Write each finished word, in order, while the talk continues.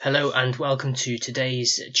Hello and welcome to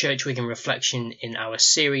today's Church Wigan reflection in our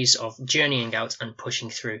series of Journeying Out and Pushing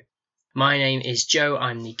Through. My name is Joe,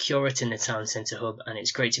 I'm the curator in the Town Centre Hub, and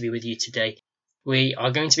it's great to be with you today. We are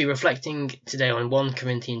going to be reflecting today on 1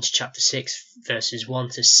 Corinthians chapter 6 verses 1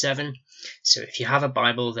 to 7. So if you have a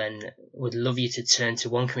Bible, then would love you to turn to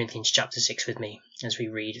 1 Corinthians chapter 6 with me as we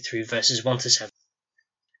read through verses 1 to 7.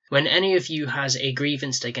 When any of you has a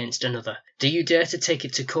grievance against another, do you dare to take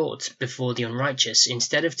it to court before the unrighteous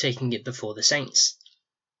instead of taking it before the saints?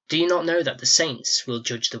 Do you not know that the saints will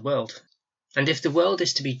judge the world? And if the world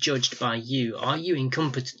is to be judged by you, are you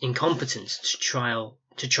incompetent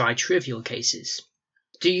to try trivial cases?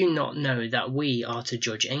 Do you not know that we are to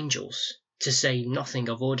judge angels, to say nothing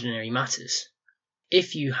of ordinary matters?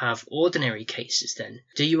 If you have ordinary cases, then,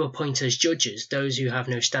 do you appoint as judges those who have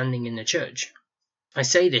no standing in the church? I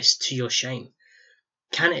say this to your shame.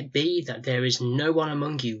 Can it be that there is no one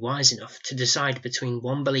among you wise enough to decide between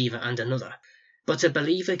one believer and another, but a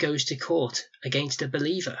believer goes to court against a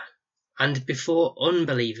believer, and before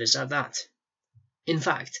unbelievers at that? In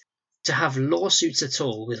fact, to have lawsuits at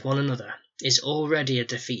all with one another is already a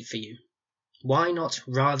defeat for you. Why not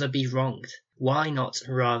rather be wronged? Why not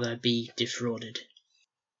rather be defrauded?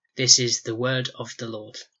 This is the word of the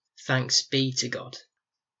Lord. Thanks be to God.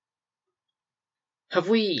 Have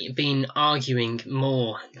we been arguing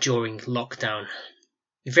more during lockdown?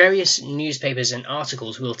 Various newspapers and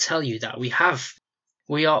articles will tell you that we have.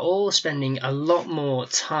 We are all spending a lot more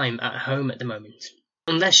time at home at the moment.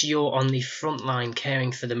 Unless you're on the front line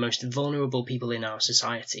caring for the most vulnerable people in our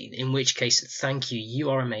society, in which case, thank you,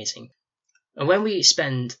 you are amazing. And when we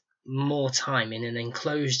spend more time in an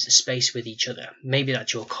enclosed space with each other, maybe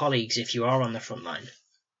that's your colleagues if you are on the front line,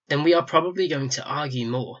 then we are probably going to argue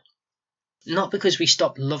more. Not because we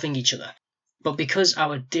stop loving each other, but because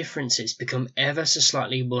our differences become ever so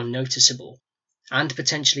slightly more noticeable and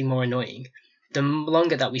potentially more annoying the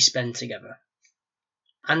longer that we spend together.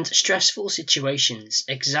 And stressful situations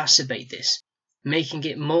exacerbate this, making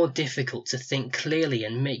it more difficult to think clearly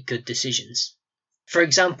and make good decisions. For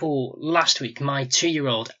example, last week my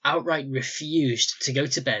 2-year-old outright refused to go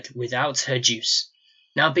to bed without her juice.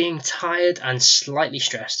 Now, being tired and slightly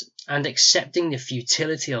stressed, and accepting the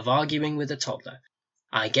futility of arguing with a toddler,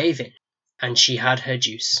 I gave in, and she had her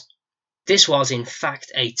juice. This was, in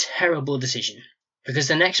fact, a terrible decision, because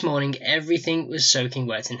the next morning everything was soaking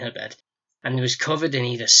wet in her bed, and was covered in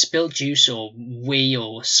either spilt juice or wee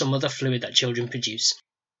or some other fluid that children produce.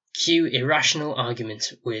 Cue irrational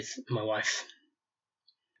argument with my wife.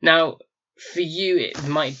 Now, for you, it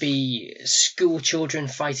might be school children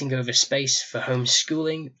fighting over space for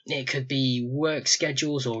homeschooling. It could be work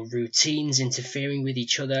schedules or routines interfering with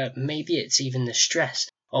each other. Maybe it's even the stress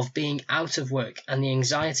of being out of work and the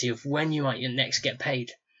anxiety of when you might next get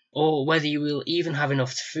paid, or whether you will even have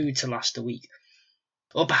enough food to last a week.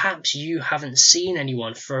 Or perhaps you haven't seen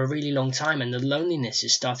anyone for a really long time and the loneliness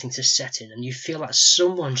is starting to set in and you feel that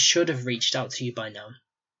someone should have reached out to you by now.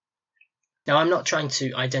 Now, I'm not trying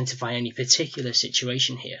to identify any particular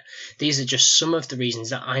situation here. These are just some of the reasons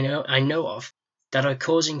that I know of that are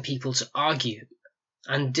causing people to argue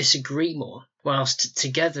and disagree more, whilst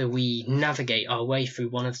together we navigate our way through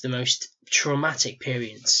one of the most traumatic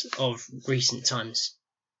periods of recent times.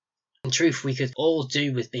 In truth, we could all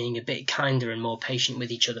do with being a bit kinder and more patient with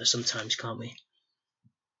each other sometimes, can't we?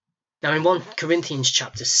 Now, in 1 Corinthians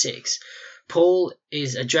chapter 6, Paul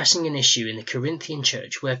is addressing an issue in the Corinthian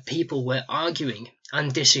church where people were arguing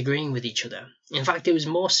and disagreeing with each other. In fact, it was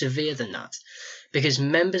more severe than that, because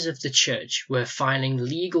members of the church were filing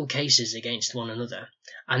legal cases against one another,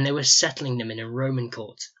 and they were settling them in a Roman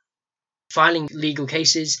court. Filing legal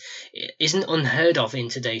cases isn't unheard of in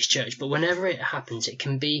today's church, but whenever it happens, it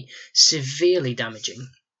can be severely damaging.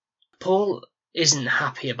 Paul isn't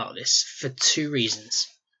happy about this for 2 reasons.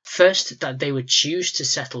 First, that they would choose to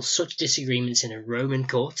settle such disagreements in a Roman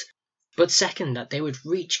court, but second, that they would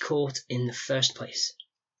reach court in the first place.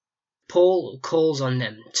 Paul calls on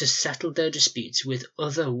them to settle their disputes with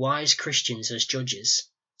other wise Christians as judges.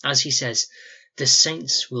 As he says, the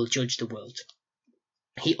saints will judge the world.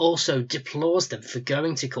 He also deplores them for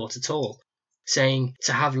going to court at all, saying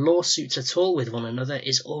to have lawsuits at all with one another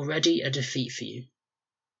is already a defeat for you.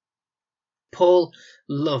 Paul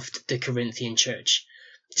loved the Corinthian church,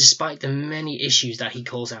 despite the many issues that he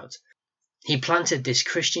calls out. He planted this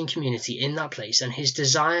Christian community in that place, and his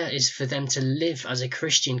desire is for them to live as a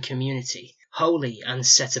Christian community, holy and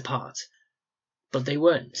set apart. But they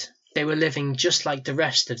weren't. They were living just like the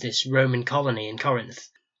rest of this Roman colony in Corinth.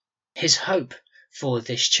 His hope for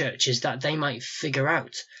this church is that they might figure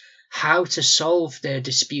out how to solve their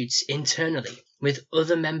disputes internally with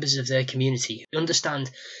other members of their community who understand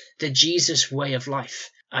the Jesus way of life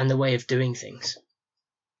and the way of doing things.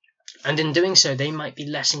 And in doing so, they might be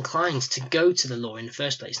less inclined to go to the law in the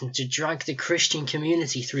first place and to drag the Christian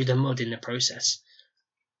community through the mud in the process.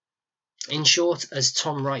 In short, as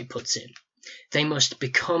Tom Wright puts it, they must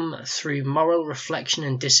become, through moral reflection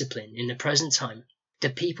and discipline in the present time, the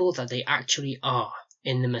people that they actually are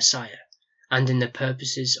in the Messiah and in the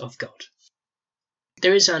purposes of God.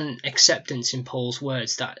 There is an acceptance in Paul's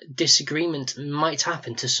words that disagreement might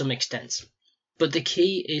happen to some extent, but the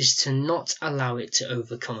key is to not allow it to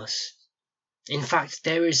overcome us. In fact,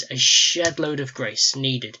 there is a shed load of grace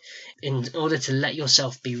needed in order to let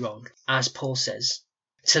yourself be wrong, as Paul says,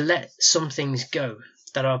 to let some things go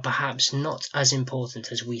that are perhaps not as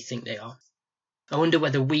important as we think they are. I wonder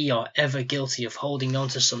whether we are ever guilty of holding on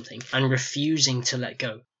to something and refusing to let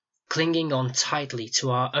go, clinging on tightly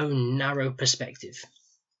to our own narrow perspective.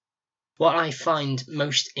 What I find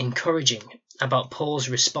most encouraging about Paul's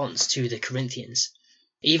response to the Corinthians,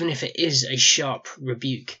 even if it is a sharp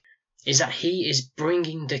rebuke, is that he is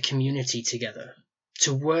bringing the community together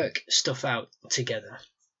to work stuff out together.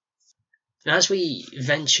 And as we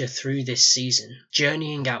venture through this season,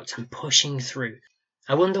 journeying out and pushing through,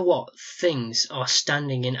 I wonder what things are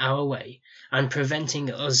standing in our way and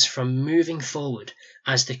preventing us from moving forward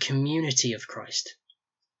as the community of Christ.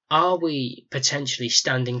 Are we potentially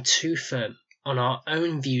standing too firm on our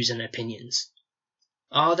own views and opinions?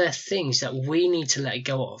 Are there things that we need to let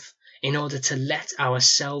go of in order to let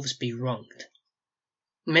ourselves be wronged?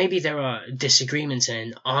 Maybe there are disagreements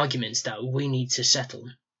and arguments that we need to settle,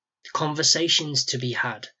 conversations to be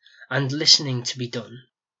had, and listening to be done.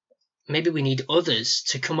 Maybe we need others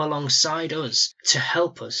to come alongside us to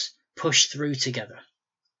help us push through together.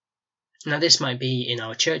 Now, this might be in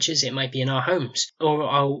our churches, it might be in our homes, or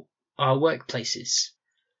our workplaces.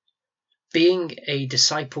 Being a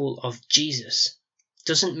disciple of Jesus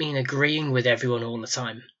doesn't mean agreeing with everyone all the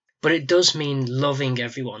time, but it does mean loving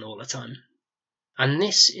everyone all the time. And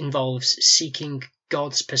this involves seeking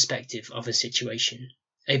God's perspective of a situation,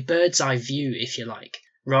 a bird's eye view, if you like,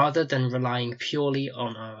 rather than relying purely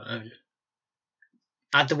on our own.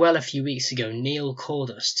 At the Well a few weeks ago, Neil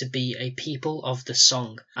called us to be a people of the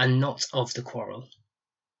song and not of the quarrel.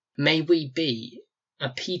 May we be a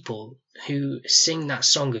people who sing that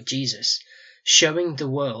song of Jesus, showing the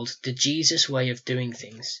world the Jesus way of doing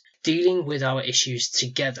things, dealing with our issues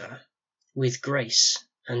together, with grace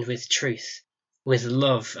and with truth, with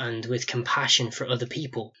love and with compassion for other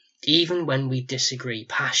people, even when we disagree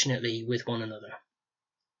passionately with one another.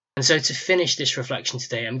 And so to finish this reflection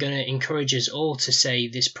today, I'm going to encourage us all to say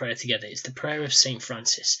this prayer together. It's the prayer of St.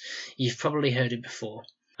 Francis. You've probably heard it before.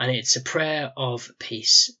 And it's a prayer of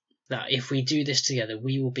peace, that if we do this together,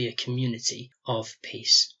 we will be a community of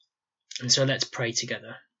peace. And so let's pray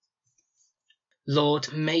together.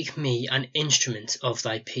 Lord, make me an instrument of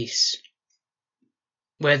thy peace.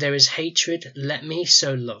 Where there is hatred, let me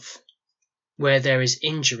sow love. Where there is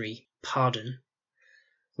injury, pardon.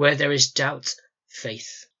 Where there is doubt,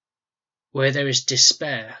 faith. Where there is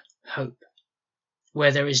despair, hope.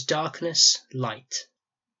 Where there is darkness, light.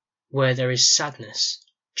 Where there is sadness,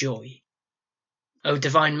 joy. O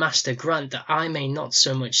Divine Master, grant that I may not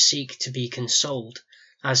so much seek to be consoled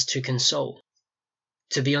as to console,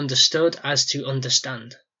 to be understood as to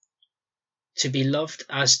understand, to be loved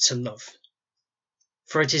as to love.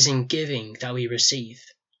 For it is in giving that we receive,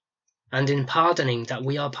 and in pardoning that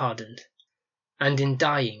we are pardoned, and in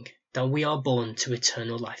dying that we are born to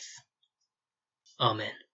eternal life. Amen.